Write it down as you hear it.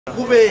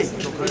Kube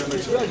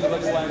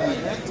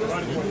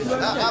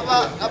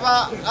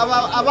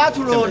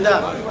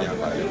abatulonda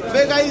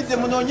begayidde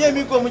munonye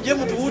emigo muje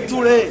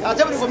mutuwutule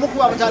ate buli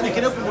mukuba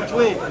mutandikire ku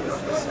mutwe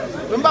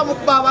mba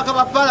mukuba abaka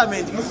ba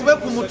parliament mukube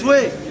ku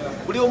mutwe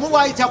buli omu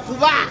bwayita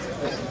kuba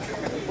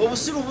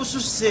obusiru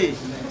bususse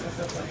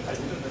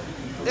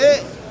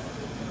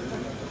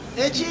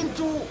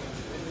ekintu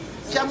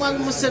kya Mwami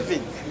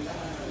Museveni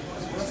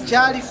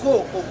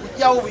kyaliko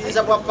okujjawo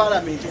obuyinza bwa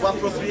parliament bwa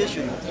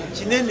appropriation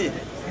kinene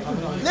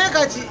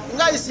nekati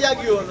nga isi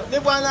yagyono ne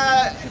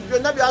bwana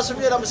byonna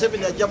byasomye era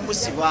Museveni ajja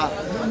musiba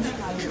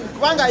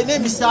kubanga alina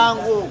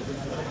emisango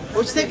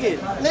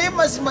okitegeera naye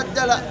mazima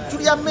ddala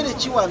tulya mmere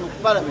kiwano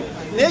ku parliament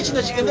naye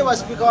kino kigende wa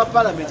speaker wa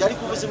parliament ali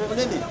ku buzibu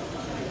bunene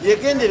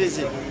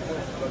yegendereze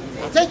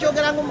ate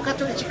kyogera ngo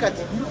mukatoliki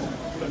kati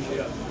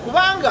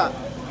kubanga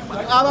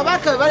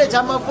ababaka baleeta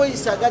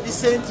amavoice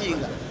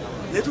agadisentinga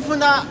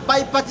netufuna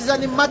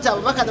bipartisan matter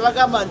ababaka ne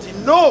bagamba nti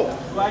no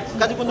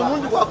kati kuno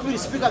mundu gwakubiri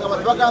speaker nga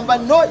bagamba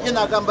no ye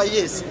nagamba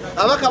yes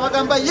ababaka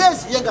bagamba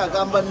yes ye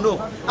ngagamba no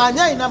ani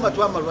alina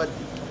amatu amalwadde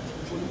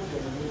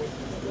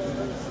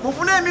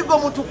mufune emigo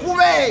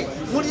mutukube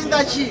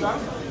mulinda ki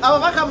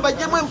ababaka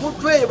mbajjemu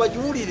emputwe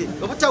bagiwulire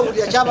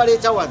obutawulira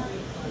kyabaleeta wano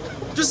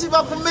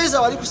tusiba ku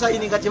mmeeza wali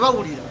kusayininga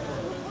tebawulira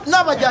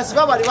n'abajasi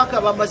babali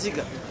bakaba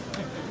amaziga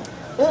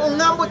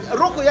Ongambo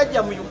roko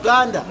yajja mu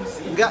Uganda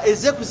nga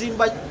eze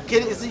kuzimba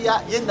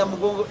kereziya yenda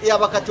mugongo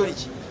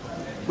y'abakatoliki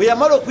bwe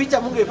yamala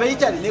okuyita munge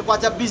veitali ne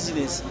kwata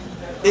business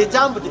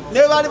etambude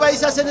ne bali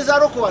bayisa sente za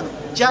roko wano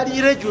kyali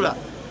irregular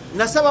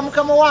nasaba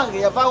mukama wange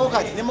yavaako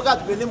kati ne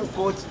mugatu gende mu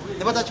court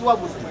ne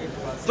batakiwabudde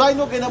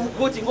twalina ogenda mu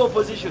court nga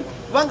opposition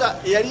kubanga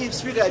yali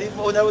speaker yali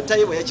honorable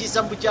Taiwo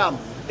yakiisa mu bukyamu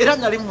era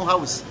nali mu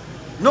house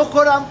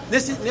nokola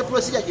ne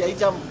procedure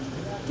yayitamu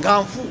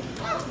nga nfu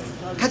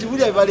kati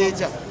buli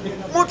abaleeta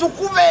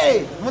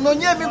mutukube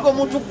munonye emigo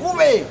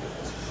mutukube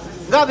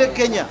ngabe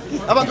Kenya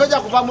abantu bajja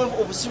kuvamu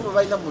obusibu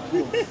balina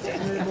mutukube.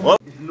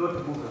 Did not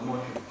move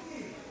emotion.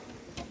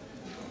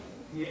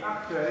 He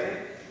actually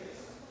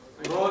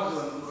wrote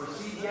on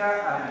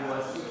procedure and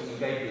was seeking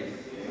guidance.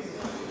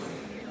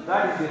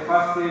 That is the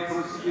first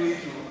procedure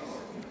issue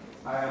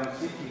I am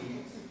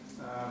seeking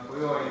for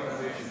your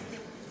intervention.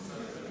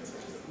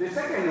 The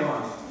second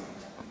one,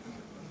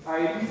 I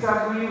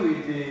disagree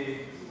with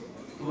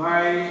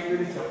my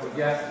Minister for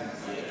Justice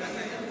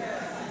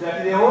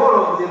that the whole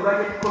of the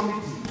budget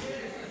committee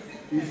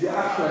is the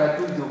actual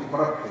accused of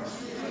corruption.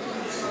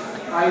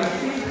 I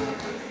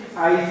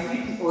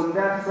sit on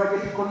that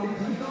budget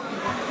committee.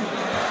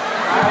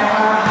 I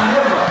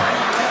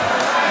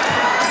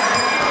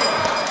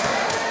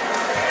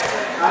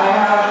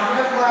have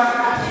never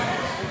asked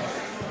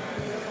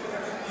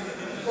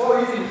or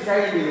even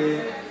signed a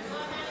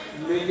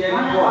major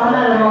report.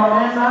 Honorable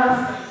members,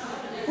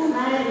 can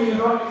I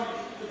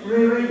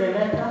reread the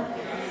letter?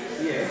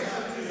 Yes.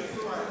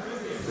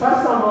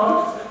 First of all,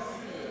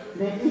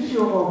 the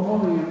issue of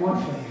moving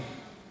emotion.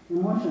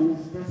 Emotion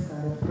is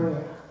basically a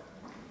prayer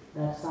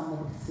that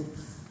somebody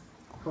seeks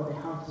for the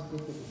House to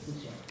take a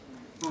decision.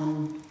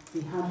 And he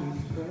had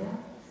his prayer,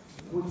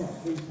 which has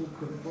been put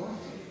to the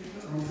vote,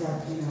 and it has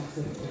been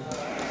accepted.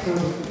 So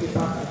it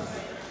passes.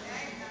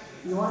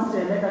 You want the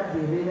letter to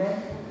be read?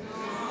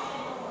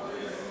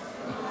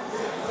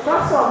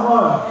 First of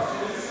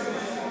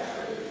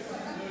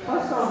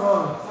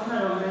all,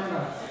 honorable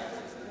members,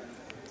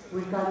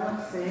 we cannot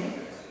say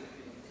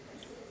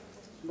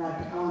that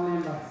our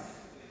members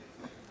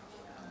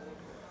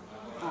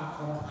are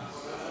corrupt.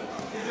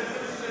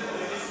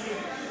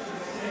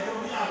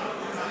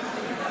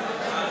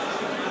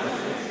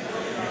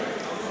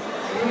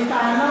 We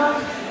cannot,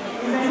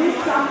 even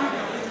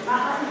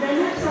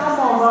if some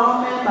of our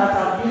members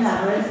have been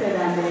arrested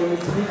and they are in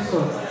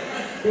prison,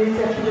 there is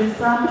a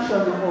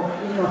presumption of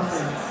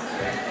innocence.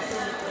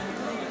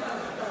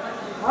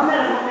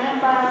 Honorable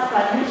members,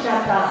 can you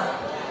shut up?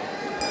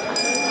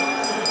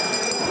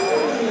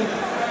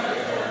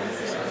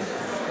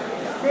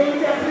 There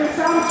is a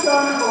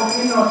presumption of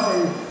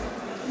innocence.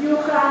 You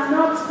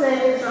cannot say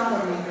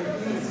somebody is a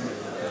thief.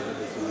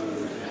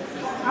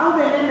 How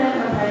many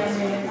members are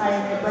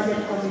in a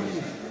budget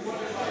committee?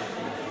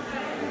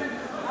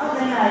 How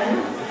many are you?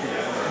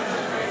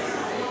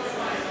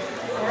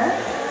 Yes?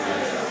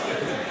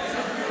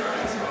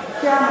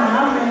 Chairman,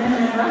 how many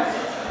members?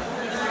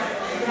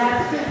 There are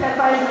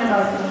 65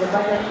 members in the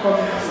budget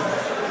committee.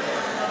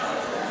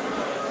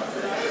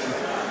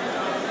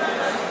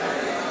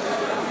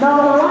 Now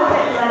we want a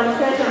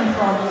clarification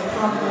from the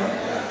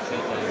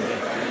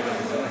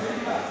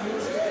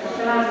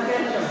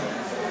clarification.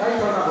 Right,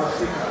 Honorable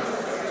Speaker.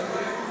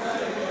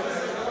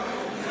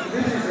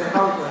 This is the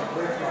House of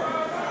Record.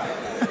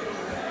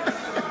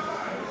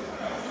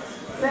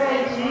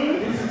 Sage.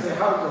 This is the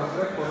House of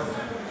Record.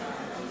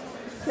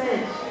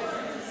 Sage.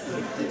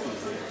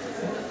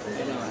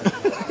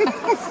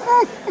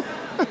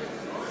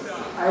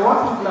 I want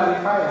to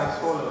clarify as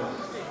follows.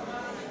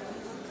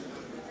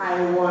 I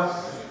was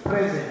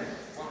present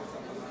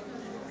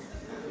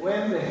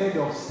when the head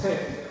of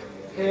state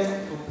came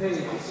to pay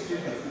his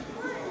tribute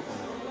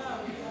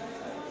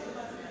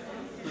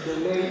to the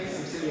late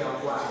Cecilia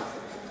Ugandans.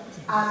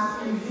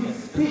 And in his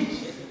speech,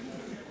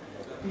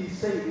 he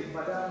said, if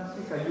Madam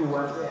Speaker, you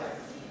were there,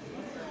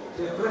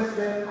 the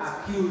president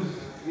accused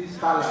this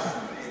parliament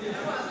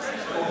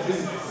of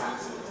being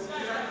corrupt.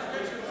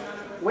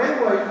 When we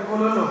were in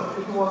Cololo,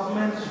 it was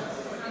mentioned.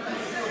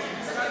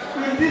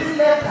 In this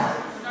letter,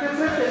 the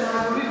president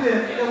has written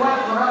the word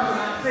corruption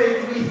and said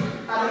with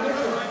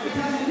allegation. It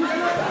is in this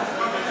letter.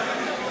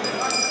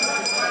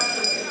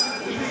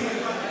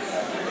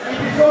 It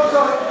is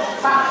also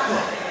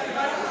factual.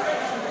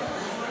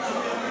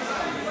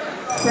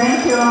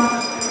 Thank you.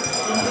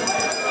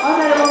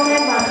 Honorable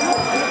members,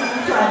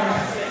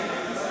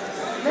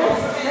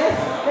 let's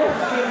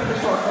give the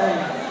short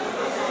time.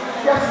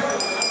 Just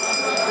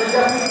the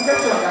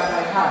justification that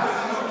I had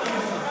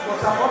for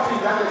supporting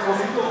that the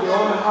committee of the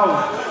whole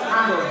house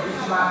handled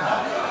this matter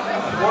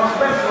was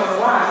based on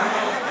one,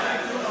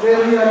 the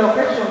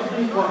reallocation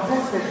being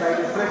contested by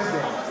the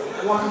president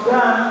was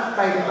done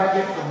by the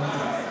budget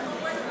committee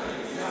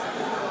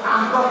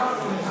and got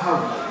to this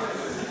house.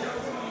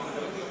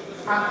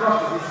 And brought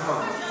to this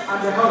house. And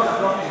the house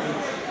adopted it.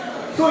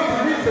 So it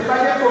means the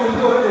budget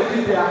committee already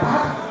did their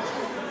part.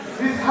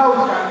 This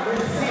house can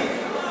sit.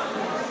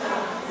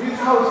 This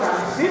house can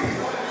sit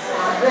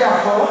and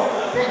therefore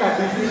take a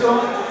decision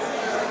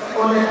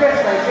on a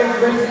case-by-case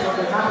basis on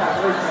the matter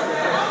raised by the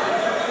president.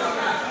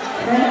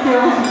 Thank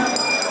you.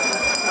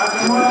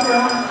 Thank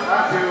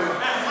you.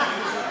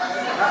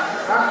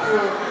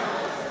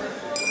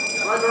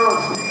 Reverend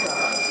Speaker.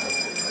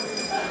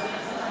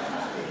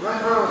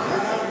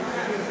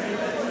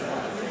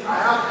 I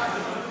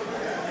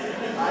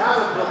have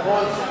a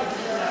proposal.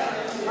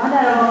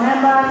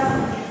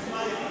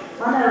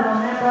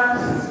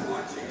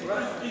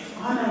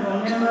 Honorable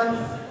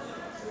members,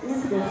 if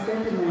the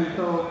statement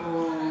of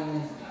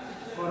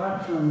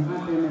corruption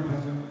had been made,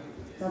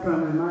 that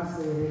one we must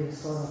say really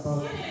sorry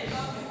about it.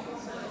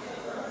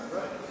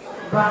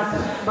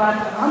 But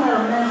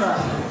honorable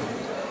members,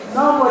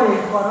 nobody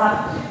is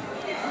corrupt.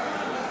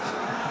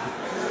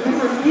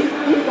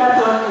 If that's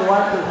what you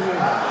want to hear.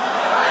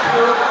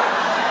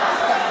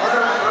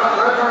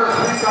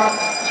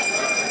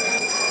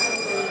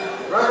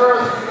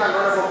 Reverend Speaker,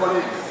 honorable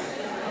colleagues,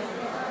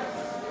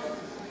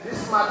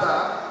 this matter,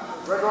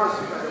 Reverend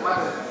Speaker, the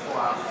matter is for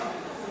us.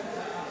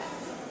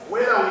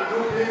 Whether we do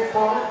ping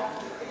pong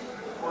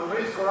on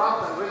which corrupt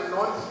and which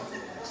not,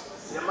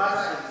 the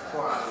matter is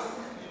for us.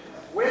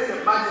 When the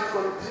budget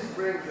committee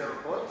brings the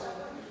report,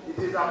 it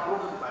is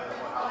approved by the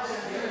whole house.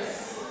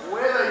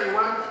 Whether you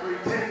want to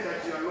pretend that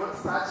you are not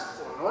touched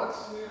or not,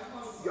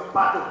 you are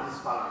part of this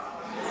parliament.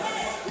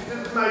 It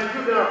is my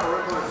view,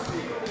 therefore, Reverend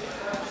Speaker,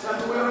 that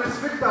we will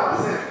restrict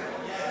ourselves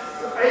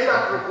to either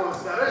through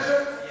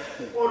consideration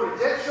or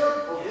rejection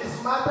of this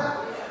matter,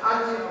 and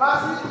we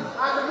pass it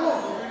and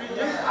move.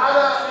 This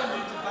other,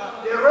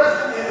 the rest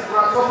is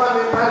grasshopper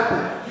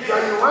mentality.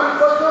 When you want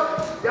to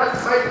just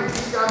fight with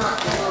each other.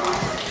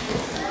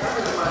 That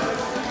is my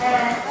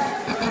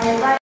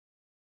view.